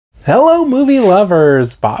Hello movie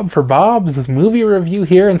lovers, Bob for Bob's movie review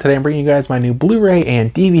here, and today I'm bringing you guys my new Blu-ray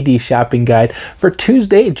and DVD shopping guide for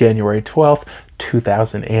Tuesday, January 12th,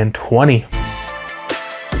 2020.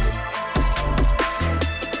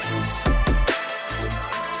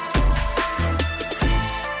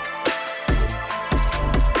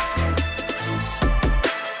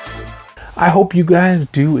 I hope you guys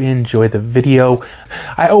do enjoy the video.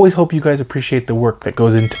 I always hope you guys appreciate the work that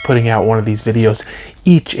goes into putting out one of these videos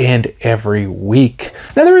each and every week.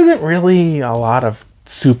 Now, there isn't really a lot of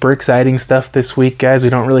super exciting stuff this week, guys. We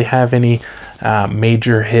don't really have any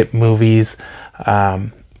major hit movies.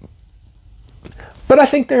 But I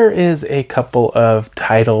think there is a couple of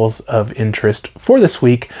titles of interest for this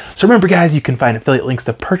week. So remember, guys, you can find affiliate links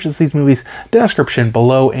to purchase these movies in the description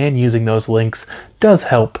below, and using those links does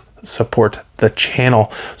help support the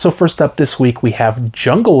channel. So first up this week we have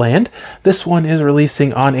Jungleland. This one is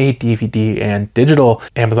releasing on a DVD and digital.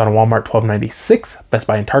 Amazon and Walmart $12.96, Best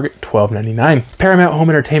Buy and Target $12.99. Paramount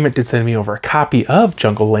Home Entertainment did send me over a copy of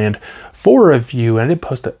Jungleland for review, and I did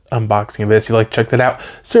post an unboxing of this. If you'd like to check that out,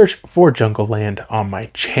 search for Jungleland on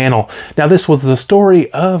my channel. Now, this was the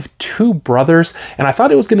story of two brothers, and I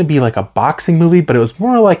thought it was going to be like a boxing movie, but it was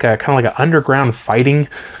more like a kind of like an underground fighting.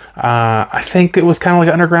 I think it was kind of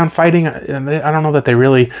like underground fighting, and I don't know that they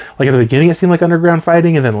really, like at the beginning it seemed like underground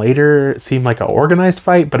fighting, and then later it seemed like an organized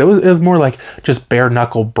fight, but it was more like just bare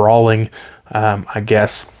knuckle brawling, I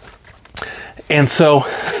guess. And so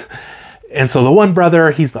the one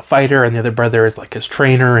brother, he's the fighter, and the other brother is like his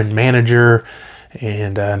trainer and manager,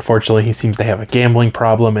 and unfortunately he seems to have a gambling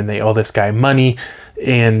problem, and they owe this guy money.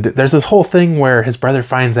 And there's this whole thing where his brother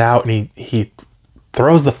finds out, and he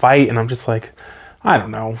throws the fight, and I'm just like, I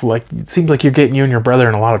don't know, like, it seems like you're getting you and your brother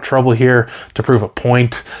in a lot of trouble here to prove a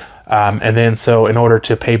point. And then so in order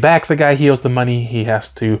to pay back the guy he owes the money, he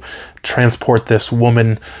has to transport this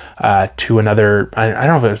woman to another, I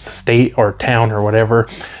don't know if it's a state or town or whatever.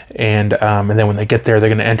 And then when they get there, they're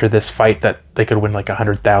going to enter this fight that they could win like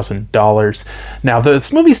 $100,000. Now,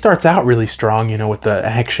 this movie starts out really strong, you know, with the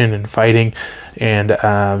action and fighting, and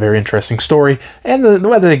very interesting story. And the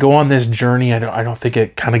way they go on this journey, I don't think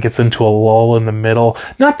it kind of gets into a lull in the middle.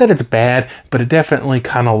 Not that it's bad, but it definitely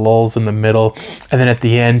kind of lulls in the middle. And then at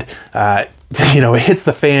the end, you know, it hits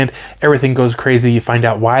the fan, everything goes crazy. You find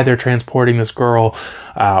out why they're transporting this girl,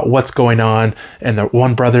 what's going on, and the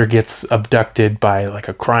one brother gets abducted by like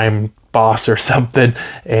a crime boss or something,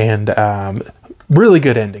 and really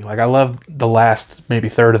good ending. Like, I loved the last maybe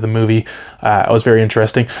third of the movie. It was very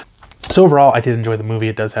interesting. So overall, I did enjoy the movie.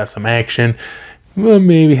 It does have some action.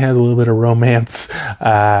 Maybe has a little bit of romance.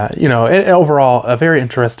 You know, overall, a very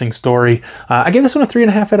interesting story. I give this one a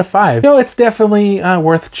 3.5 out of 5. You know, it's definitely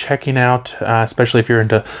worth checking out, especially if you're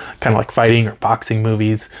into kind of like fighting or boxing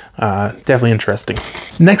movies. Definitely interesting.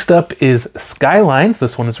 Next up is Skylines.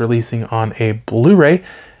 This one is releasing on a Blu-ray.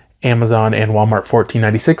 Amazon and Walmart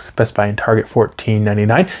 $14.96, Best Buy and Target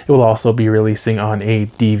 $14.99. It will also be releasing on a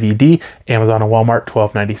DVD. Amazon and Walmart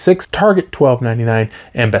 $12.96, Target $12.99,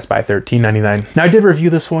 and Best Buy $13.99. Now, I did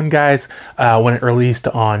review this one, guys, when it released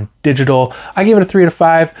on digital. I gave it a 3 out of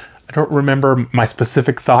 5. I don't remember my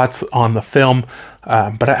specific thoughts on the film,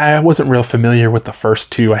 but I wasn't real familiar with the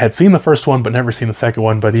first two. I had seen the first one, but never seen the second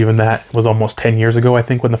one, but even that was almost 10 years ago, I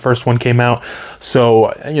think, when the first one came out.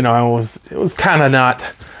 So, you know, it was kind of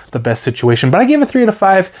not the best situation, but I gave it 3 out of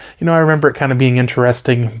 5. You know, I remember it kind of being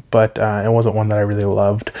interesting, but it wasn't one that I really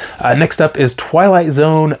loved. Next up is Twilight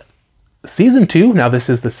Zone Season 2. Now, this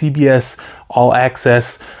is the CBS All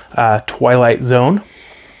Access Twilight Zone.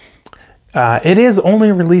 It is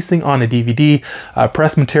only releasing on a DVD.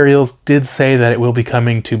 Press materials did say that it will be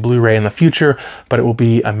coming to Blu-ray in the future, but it will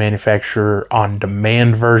be a manufacturer on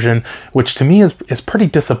demand version, which to me is pretty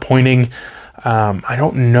disappointing. I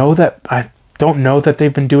don't know that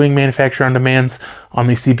they've been doing manufacturer on demands on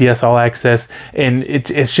the CBS All Access, and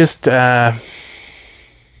it's just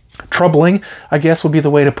troubling, I guess would be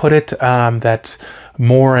the way to put it, that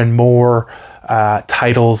more and more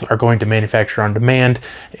titles are going to manufacture on demand,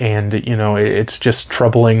 and you know, it's just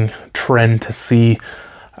troubling trend to see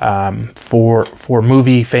for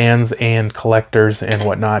movie fans and collectors and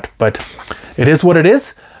whatnot, but it is what it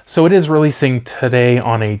is. So it is releasing today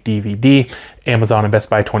on a DVD. Amazon and Best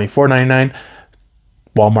Buy $24.99,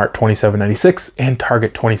 Walmart $27.96, and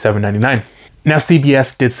Target $27.99. Now,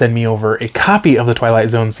 CBS did send me over a copy of the Twilight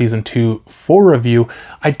Zone Season 2 for review.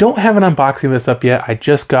 I don't have an unboxing of this up yet. I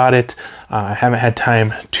just got it. I haven't had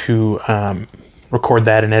time to record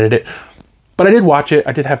that and edit it. But I did watch it.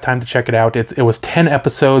 I did have time to check it out. It was 10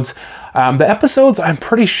 episodes. The episodes, I'm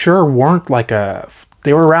pretty sure, weren't like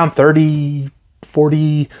they were around 30,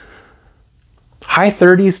 40, high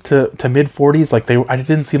 30s to mid 40s. Like I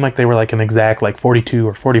didn't seem like they were like an exact like 42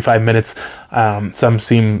 or 45 minutes. Some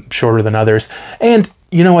seem shorter than others. And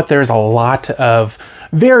you know what? There's a lot of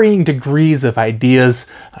varying degrees of ideas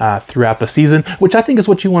throughout the season, which I think is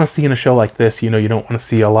what you want to see in a show like this. You know, you don't want to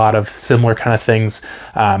see a lot of similar kind of things.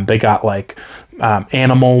 They got like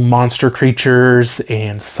animal monster creatures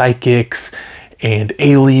and psychics and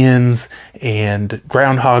aliens and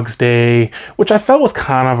Groundhog's Day, which I felt was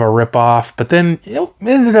kind of a ripoff, but then it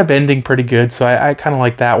ended up ending pretty good, so I kind of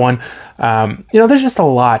like that one. You know, there's just a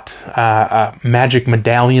lot. Magic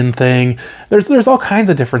medallion thing. There's all kinds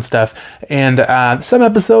of different stuff, and some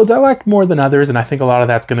episodes I liked more than others, and I think a lot of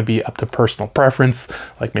that's going to be up to personal preference.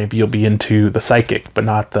 Like maybe you'll be into the psychic, but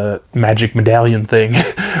not the magic medallion thing,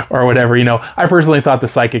 or whatever. You know, I personally thought the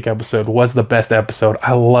psychic episode was the best episode.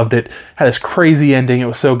 I loved it. Had this crazy ending. It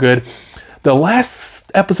was so good. The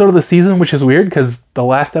last episode of the season, which is weird because the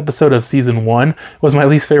last episode of season 1 was my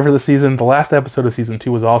least favorite of the season. The last episode of season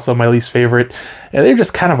 2 was also my least favorite. And they're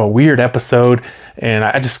just kind of a weird episode, and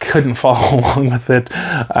I just couldn't follow along with it.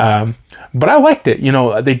 But I liked it. You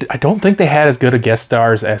know, I don't think they had as good a guest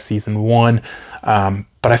stars as season 1.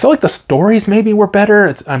 But I feel like the stories maybe were better.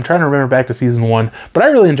 I'm trying to remember back to season 1, but I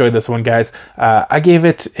really enjoyed this one, guys. I gave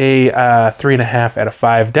it a 3.5 out of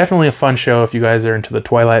 5. Definitely a fun show if you guys are into the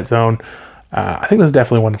Twilight Zone. I think this is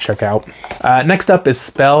definitely one to check out. Next up is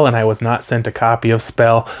Spell, and I was not sent a copy of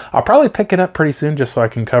Spell. I'll probably pick it up pretty soon just so I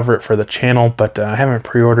can cover it for the channel, but I haven't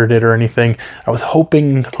pre-ordered it or anything. I was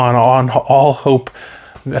hoping on all hope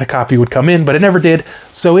that a copy would come in, but it never did.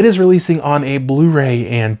 So it is releasing on a Blu-ray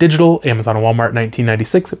and digital, Amazon and Walmart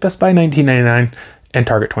 $19.96, Best Buy $19.99, and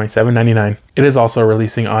Target $27.99. It is also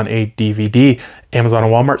releasing on a DVD, Amazon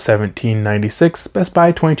and Walmart $17.96, Best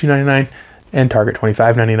Buy $22.99, and Target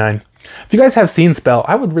 $25.99. If you guys have seen Spell,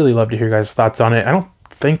 I would really love to hear your guys' thoughts on it. I don't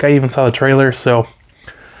think I even saw the trailer, so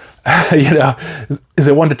you know, is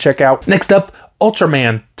it one to check out? Next up,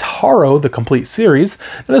 Ultraman Taro, the complete series.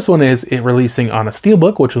 Now, this one is releasing on a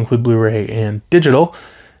steelbook, which will include Blu-ray and digital.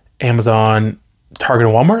 Amazon, Target,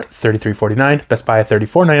 and Walmart, $33.49. Best Buy,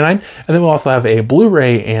 $34.99. And then we'll also have a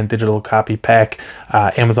Blu-ray and digital copy pack.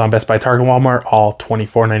 Amazon, Best Buy, Target, and Walmart, all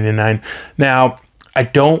 $24.99. Now, I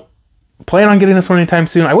don't plan on getting this one anytime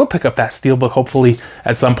soon. I will pick up that steelbook hopefully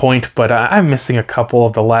at some point, but I'm missing a couple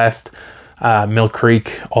of the last Mill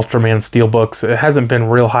Creek Ultraman steelbooks. It hasn't been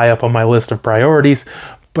real high up on my list of priorities,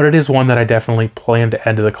 but it is one that I definitely plan to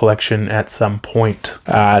add to the collection at some point.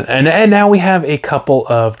 And now we have a couple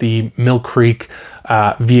of the Mill Creek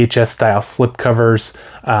VHS style slipcovers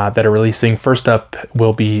that are releasing. First up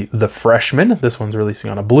will be The Freshman. This one's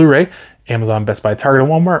releasing on a Blu-ray. Amazon, Best Buy, Target,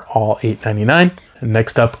 and Walmart, all $8.99. And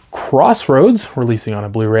next up, Crossroads, releasing on a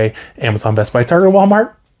Blu-ray. Amazon, Best Buy, Target, and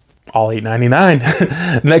Walmart, all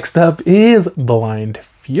 $8.99. Next up is Blind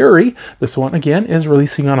Fury. This one, again, is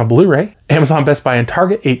releasing on a Blu-ray. Amazon, Best Buy, and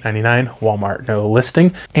Target, $8.99. Walmart, no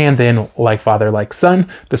listing. And then Like Father, Like Son.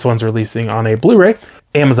 This one's releasing on a Blu-ray.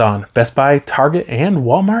 Amazon, Best Buy, Target, and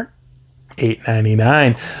Walmart,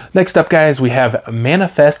 $8.99. Next up, guys, we have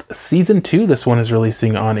Manifest Season 2. This one is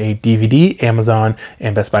releasing on a DVD. Amazon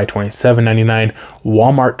and Best Buy, $27.99.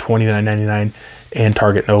 Walmart, $29.99. And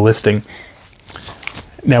Target, no listing.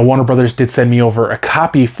 Now, Warner Brothers did send me over a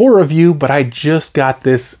copy for review, but I just got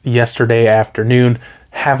this yesterday afternoon.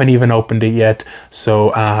 Haven't even opened it yet,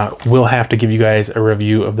 so we'll have to give you guys a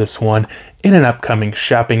review of this one in an upcoming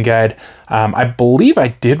shopping guide. I believe I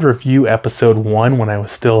did review episode 1 when I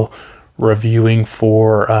was still reviewing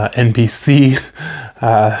for NBC.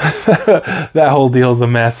 That whole deal's a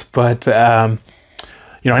mess, but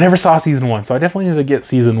you know, I never saw season 1, so I definitely need to get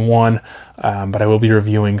season 1, but I will be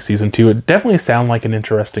reviewing season 2. It definitely sounds like an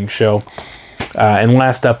interesting show. And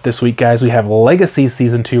last up this week, guys, we have Legacies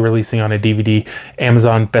Season 2 releasing on a DVD.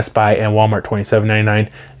 Amazon, Best Buy, and Walmart, $27.99,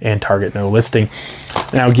 and Target, no listing.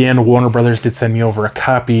 Now, again, Warner Brothers did send me over a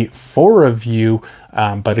copy for review,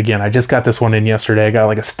 but again, I just got this one in yesterday. I got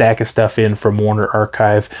like a stack of stuff in from Warner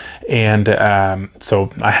Archive, and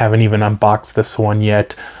so I haven't even unboxed this one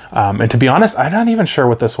yet. And to be honest, I'm not even sure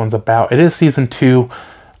what this one's about. It is Season 2.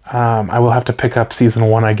 I will have to pick up Season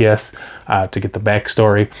 1, I guess, to get the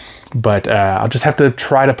backstory. But I'll just have to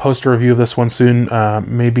try to post a review of this one soon,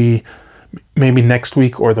 maybe next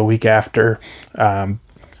week or the week after.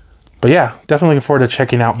 But yeah, definitely looking forward to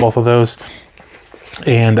checking out both of those.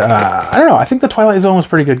 And I don't know, I think the Twilight Zone was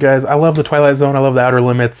pretty good, guys. I love the Twilight Zone. I love the Outer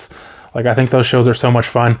Limits. Like, I think those shows are so much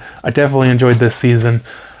fun. I definitely enjoyed this season.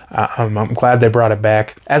 I'm glad they brought it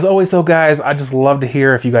back. As always though, guys, I just love to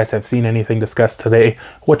hear if you guys have seen anything discussed today,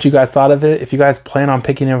 what you guys thought of it. If you guys plan on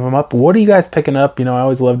picking them up, what are you guys picking up? You know, I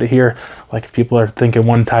always love to hear, like, if people are thinking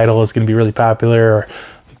one title is going to be really popular, or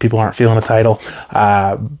people aren't feeling a title.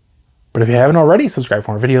 But if you haven't already, subscribe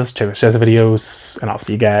for more videos, check out Shazza videos, and I'll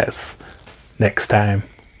see you guys next time.